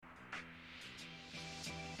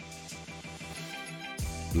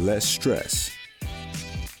less stress,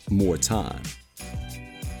 more time,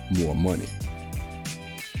 more money.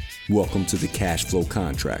 Welcome to the Cash Flow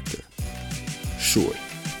Contractor. Short.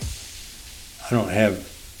 I don't have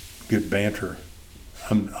good banter.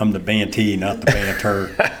 I'm the bantee, not the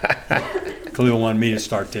banter. Khalil wanted me to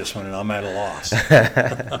start this one, and I'm at a loss.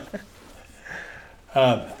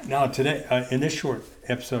 Now, today, in this short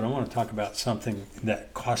episode, I want to talk about something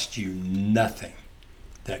that costs you nothing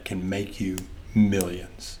that can make you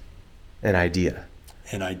millions. An idea.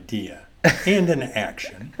 An idea. And an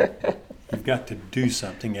action. You've got to do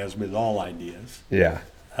something, as with all ideas. Yeah.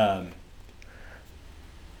 And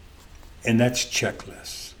that's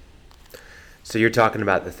checklists. So you're talking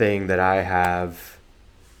about the thing that I have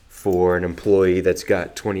for an employee that's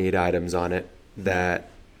got 28 items on it that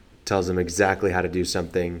tells them exactly how to do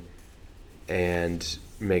something and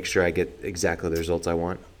make sure I get exactly the results I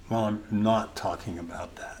want? Well, I'm not talking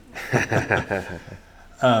about that.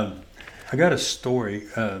 I got a story.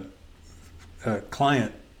 A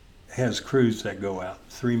client has crews that go out,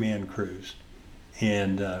 3-man crews,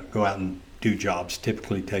 and go out and do jobs,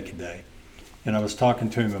 typically take a day. And I was talking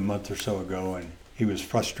to him a month or so ago, and he was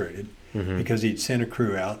frustrated because he'd sent a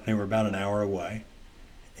crew out, and they were about an hour away,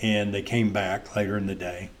 and they came back later in the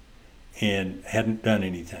day and hadn't done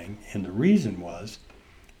anything. And the reason was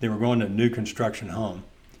they were going to a new construction home,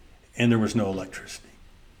 and there was no electricity.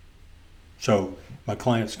 So my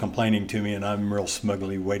client's complaining to me, and I'm real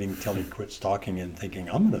smugly waiting until he quits talking and thinking,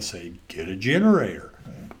 I'm going to say, get a generator.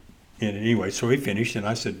 And anyway, so he finished, and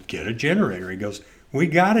I said, get a generator. He goes, we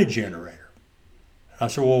got a generator. I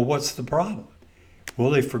said, well, what's the problem? Well,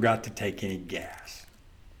 they forgot to take any gas.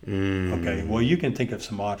 Okay, well, you can think of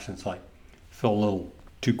some options like fill a little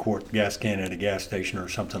 2-quart gas can at a gas station or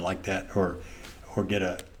something like that, or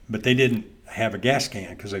but they didn't have a gas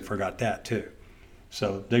can because they forgot that too.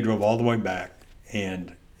 So they drove all the way back,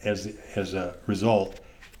 and as a result,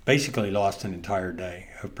 basically lost an entire day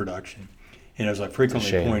of production. And as I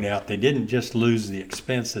frequently point out, they didn't just lose the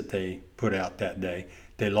expense that they put out that day.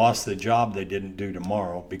 They lost the job they didn't do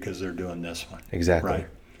tomorrow because they're doing this one. Exactly. Right?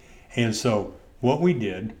 And so what we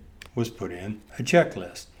did was put in a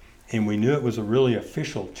checklist. And we knew it was a really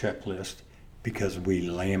official checklist because we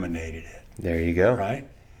laminated it. There you go. Right?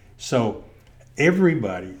 So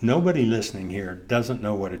nobody listening here doesn't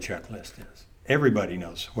know what a checklist is. Everybody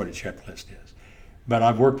knows what a checklist is. But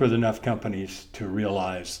I've worked with enough companies to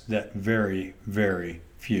realize that very, very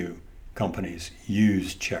few companies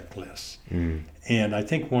use checklists. And I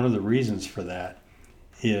think one of the reasons for that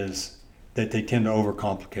is that they tend to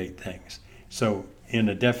overcomplicate things. So in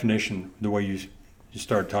a definition, the way you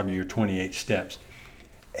started talking your 28 steps,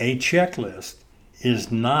 a checklist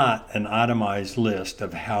is not an itemized list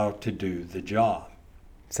of how to do the job.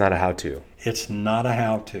 It's not a how-to. It's not a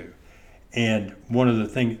how-to. And one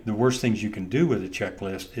of the worst things you can do with a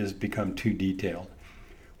checklist is become too detailed.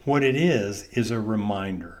 What it is a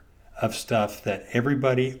reminder of stuff that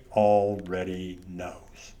everybody already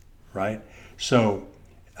knows, right? So,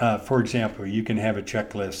 for example, you can have a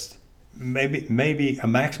checklist, maybe a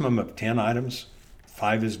maximum of 10 items.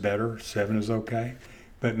 5 is better, 7 is okay.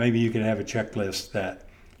 But maybe you can have a checklist that,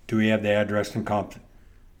 do we have the address and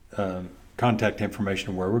contact information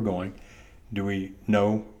of where we're going? Do we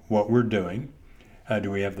know what we're doing? Do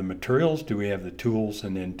we have the materials? Do we have the tools?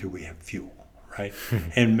 And then do we have fuel, right?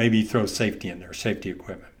 And maybe throw safety in there, safety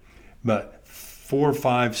equipment. But 4,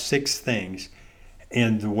 5, 6 things.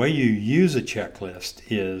 And the way you use a checklist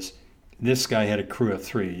is, this guy had a crew of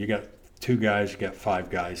 3. You got 2 guys, you got 5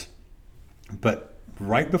 guys. But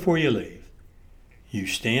right before you leave, you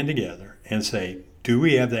stand together and say, do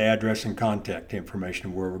we have the address and contact information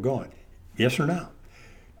of where we're going? Yes or no?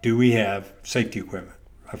 Do we have safety equipment?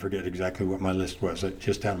 I forget exactly what my list was,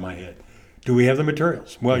 just out of my head. Do we have the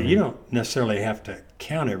materials? Well, you don't necessarily have to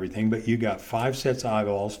count everything, but you got 5 sets of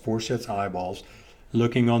eyeballs, 4 sets of eyeballs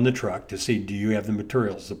looking on the truck to see, do you have the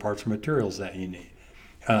materials, the parts and materials that you need?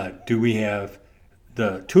 Do we have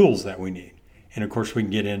the tools that we need? And of course, we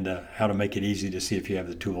can get into how to make it easy to see if you have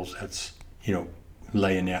the tools. That's,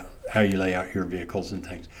 laying out how you lay out your vehicles and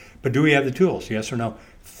things. But do we have the tools? Yes or no?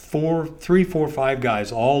 3, 4, 5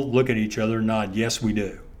 guys all look at each other and nod, yes, we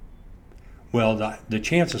do. Well, the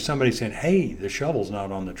chance of somebody saying, hey, the shovel's not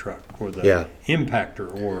on the truck, or the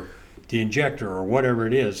impactor, or the injector, or whatever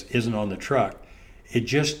it is, isn't on the truck, it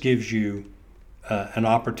just gives you an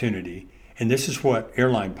opportunity. And this is what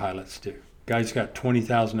airline pilots do. Guy's got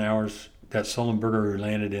 20,000 hours. That Sullenberger who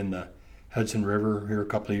landed in the Hudson River here a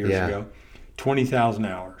couple of years ago, 20,000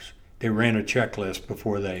 hours. They ran a checklist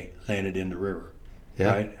before they landed in the river,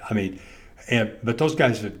 right? I mean, but those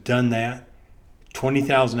guys have done that,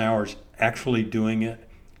 20,000 hours actually doing it,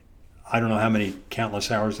 I don't know how many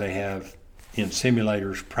countless hours they have in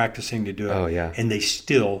simulators practicing to do it. Oh, yeah. And they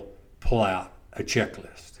still pull out a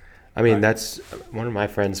checklist. I mean, Right. that's one of my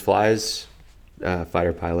friends flies,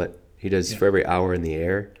 fighter pilot. He does for every hour in the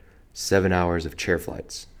air, 7 hours of chair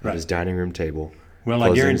flights at Right. his dining room table. Well, I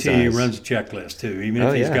closing his guarantee he eyes. runs a checklist too, even if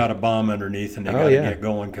Oh, he's yeah. got a bomb underneath and they Oh, got to yeah. get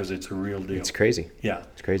going because it's a real deal. It's crazy. Yeah.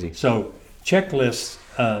 It's crazy. So checklists,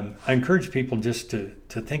 I encourage people just to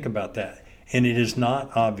think about that. And it is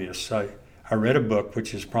not obvious. I read a book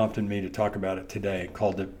which has prompted me to talk about it today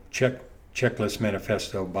called the Checklist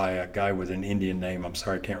Manifesto by a guy with an Indian name. I'm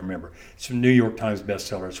sorry, I can't remember. It's a New York Times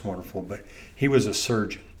bestseller. It's wonderful. But he was a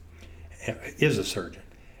surgeon, is a surgeon.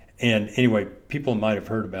 And anyway, people might have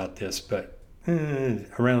heard about this, but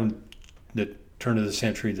around the turn of the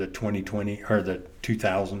century, the 2020 or the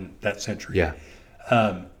 2000, that century, Yeah.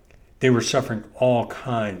 they were suffering all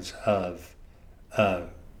kinds of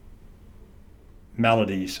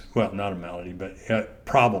maladies. Well, not a malady, but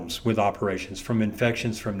problems with operations, from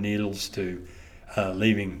infections from needles to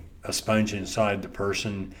leaving a sponge inside the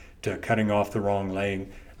person to cutting off the wrong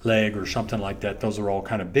leg or something like that. Those are all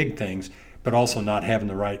kind of big things, but also not having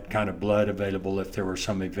the right kind of blood available if there was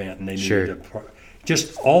some event and they Sure. needed to,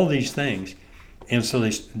 just all these things. And so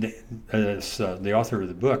the author of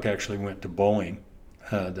the book actually went to Boeing,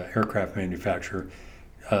 the aircraft manufacturer,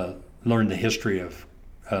 learned the history of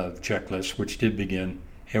checklists, which did begin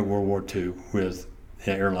in World War II with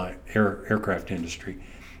the aircraft industry.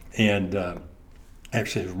 And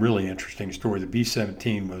actually, it's a really interesting story. The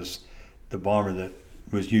B-17 was the bomber that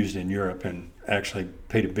was used in Europe and actually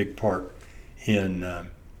played a big part in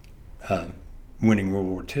winning World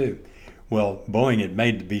War II. Well, Boeing had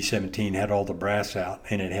made the B-17, had all the brass out,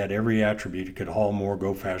 and it had every attribute. It could haul more,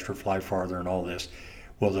 go faster, fly farther, and all this.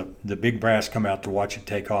 Well, the big brass come out to watch it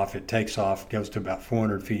take off. It takes off, goes to about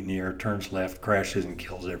 400 feet in the air, turns left, crashes, and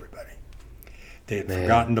kills everybody. They had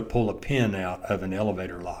forgotten to pull a pin out of an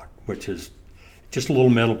elevator lock, which is just a little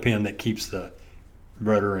metal pin that keeps the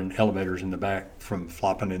rudder and elevators in the back from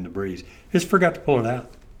flopping in the breeze. Just forgot to pull it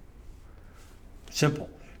out. Simple.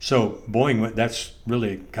 So Boeing, that's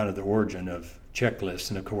really kind of the origin of checklists.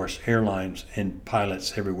 And of course, airlines and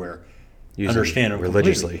pilots everywhere Use understand them them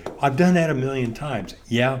religiously. completely. I've done that a million times.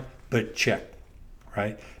 Yeah, but check,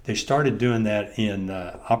 right? They started doing that in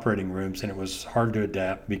operating rooms, and it was hard to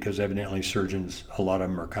adapt because evidently surgeons, a lot of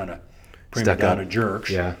them are kind of prima Stuck up. donna jerks,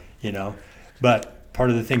 Yeah. you know. But part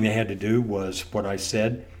of the thing they had to do was what I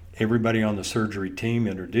said. Everybody on the surgery team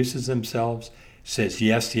introduces themselves, says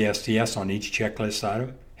yes, yes, yes on each checklist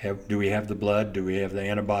item. Do we have the blood? Do we have the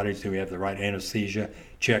antibodies? Do we have the right anesthesia?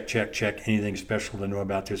 Check, check, check. Anything special to know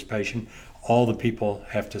about this patient? All the people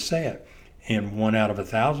have to say it. And 1 out of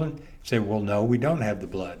 1,000 say, well, no, we don't have the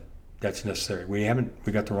blood that's necessary. We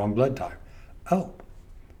got the wrong blood type. Oh,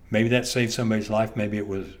 maybe that saved somebody's life. Maybe it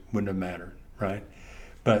wouldn't have mattered, right?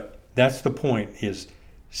 But that's the point, is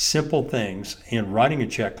simple things. And writing a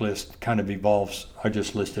checklist kind of evolves. I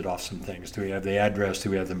just listed off some things. Do we have the address? Do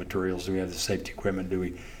we have the materials? Do we have the safety equipment? Do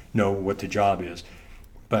we know what the job is?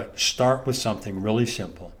 But start with something really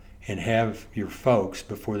simple and have your folks,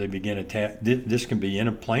 before they begin this can be in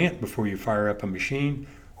a plant before you fire up a machine,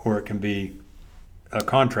 or it can be a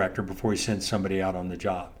contractor before he sends somebody out on the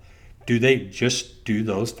job. Do they just do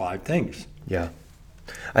those 5 things? Yeah.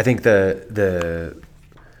 I think the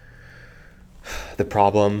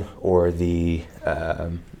problem or the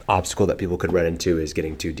obstacle that people could run into is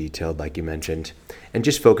getting too detailed, like you mentioned, and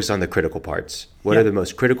just focus on the critical parts. What are the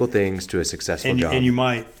most critical things to a successful job? And you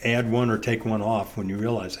might add one or take one off when you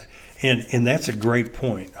realize that. And that's a great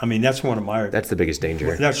point. I mean, that's one of my... That's the biggest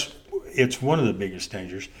danger. It's one of the biggest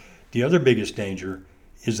dangers. The other biggest danger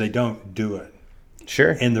is they don't do it.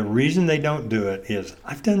 Sure. And the reason they don't do it is,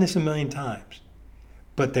 I've done this a million times,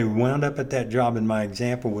 but they wound up at that job in my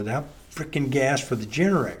example without freaking gas for the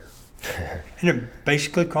generator. And it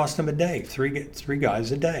basically cost them a day, three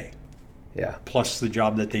guys a day, Yeah. plus the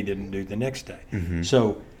job that they didn't do the next day. Mm-hmm.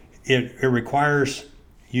 So it requires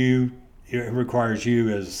you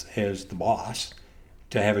as the boss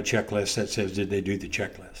to have a checklist that says, did they do the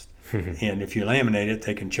checklist? And if you laminate it,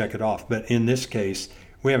 they can check it off. But in this case,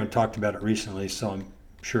 we haven't talked about it recently, so I'm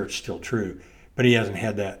sure it's still true. But he hasn't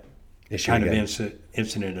had that Issue kind again. of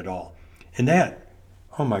incident at all. And that,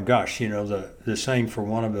 oh my gosh, the saying, for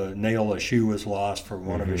one of a nail, a shoe was lost. For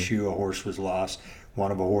one of a shoe, a horse was lost.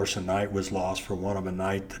 One of a horse, a knight was lost. For one of a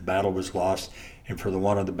knight, the battle was lost. And for the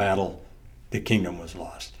one of the battle, the kingdom was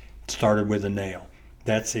lost. It started with a nail.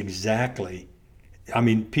 That's exactly, I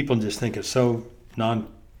mean, people just think it's so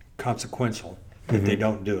non-consequential that they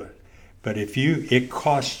don't do it. But it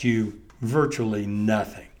costs you virtually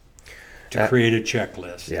nothing to create a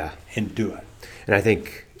checklist Yeah. and do it. And I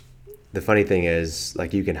think the funny thing is,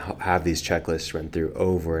 like, you can have these checklists run through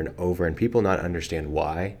over and over and people not understand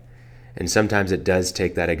why. And sometimes it does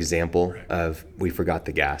take that example of we forgot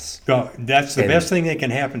the gas. That's the best thing that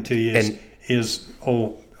can happen to you is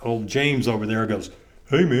old James over there goes,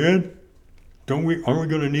 "Hey man, aren't we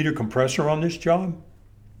going to need a compressor on this job?"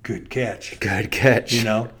 Good catch. Good catch. You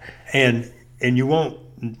know, and you won't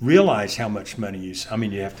realize how much money you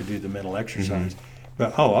have to do the mental exercise.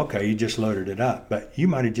 But okay, you just loaded it up. But you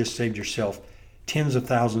might have just saved yourself tens of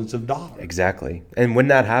thousands of dollars. Exactly. And when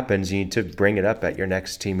that happens, you need to bring it up at your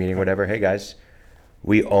next team meeting, whatever. Hey guys,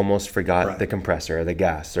 we almost forgot the compressor or the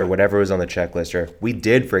gas or whatever was on the checklist, or we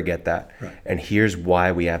did forget that. Right. And here's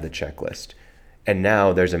why we have the checklist. And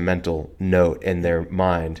now there's a mental note in their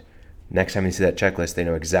mind. Next time they see that checklist, they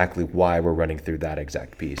know exactly why we're running through that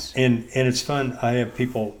exact piece. And it's fun. I have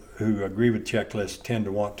people who agree with checklists tend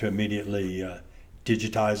to want to immediately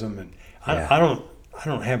digitize them, and I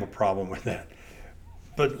don't have a problem with that.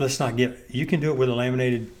 But let's not you can do it with a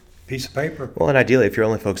laminated piece of paper. Well, and ideally, if you're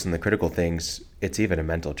only focused on the critical things, it's even a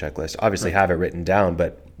mental checklist. Obviously, have it written down,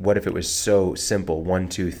 but what if it was so simple, 1,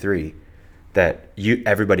 2, 3, that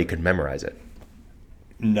everybody could memorize it?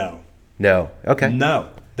 No. Okay. No.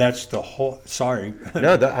 That's the whole. Sorry.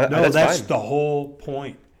 No, that's fine. The whole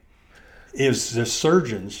point. Is the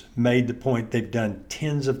surgeons made the point they've done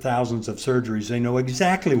tens of thousands of surgeries. They know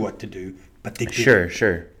exactly what to do, but they didn't.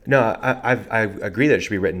 Sure. No, I agree that it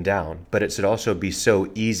should be written down, but it should also be so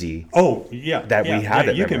easy. Oh, yeah. That we have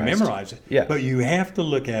it You memorized. can memorize it. Yeah. But you have to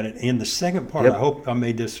look at it. And the second part, I hope I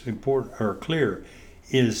made this important or clear,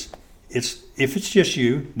 is if it's just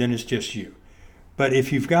you, then it's just you. But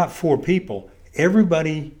if you've got 4 people,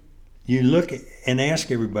 everybody, you look and ask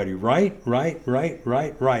everybody, right,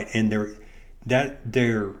 and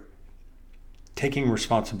they're taking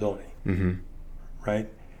responsibility, right?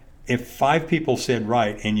 If 5 people said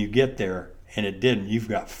right and you get there and it didn't, you've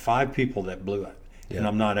got 5 people that blew it. Yeah. And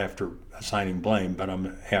I'm not after assigning blame, but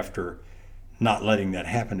I'm after not letting that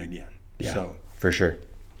happen again. Yeah, so for sure.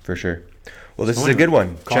 Well, this is a good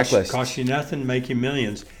one. Checklist. Cost you nothing, make you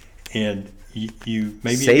millions, and you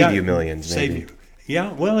maybe save you millions. Save you.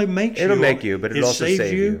 Yeah, well, it'll make you, but it also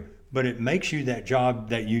saves you. But it makes you that job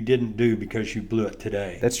that you didn't do because you blew it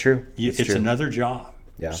today. That's true. It's true. Another job.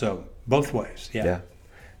 Yeah. So both ways. Yeah.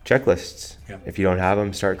 Checklists. Yeah. If you don't have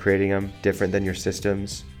them, start creating them. Different than your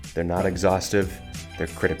systems. They're not exhaustive. They're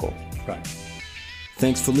critical. Right.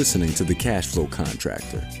 Thanks for listening to The Cash Flow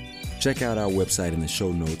Contractor. Check out our website in the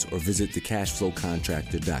show notes or visit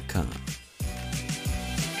thecashflowcontractor.com.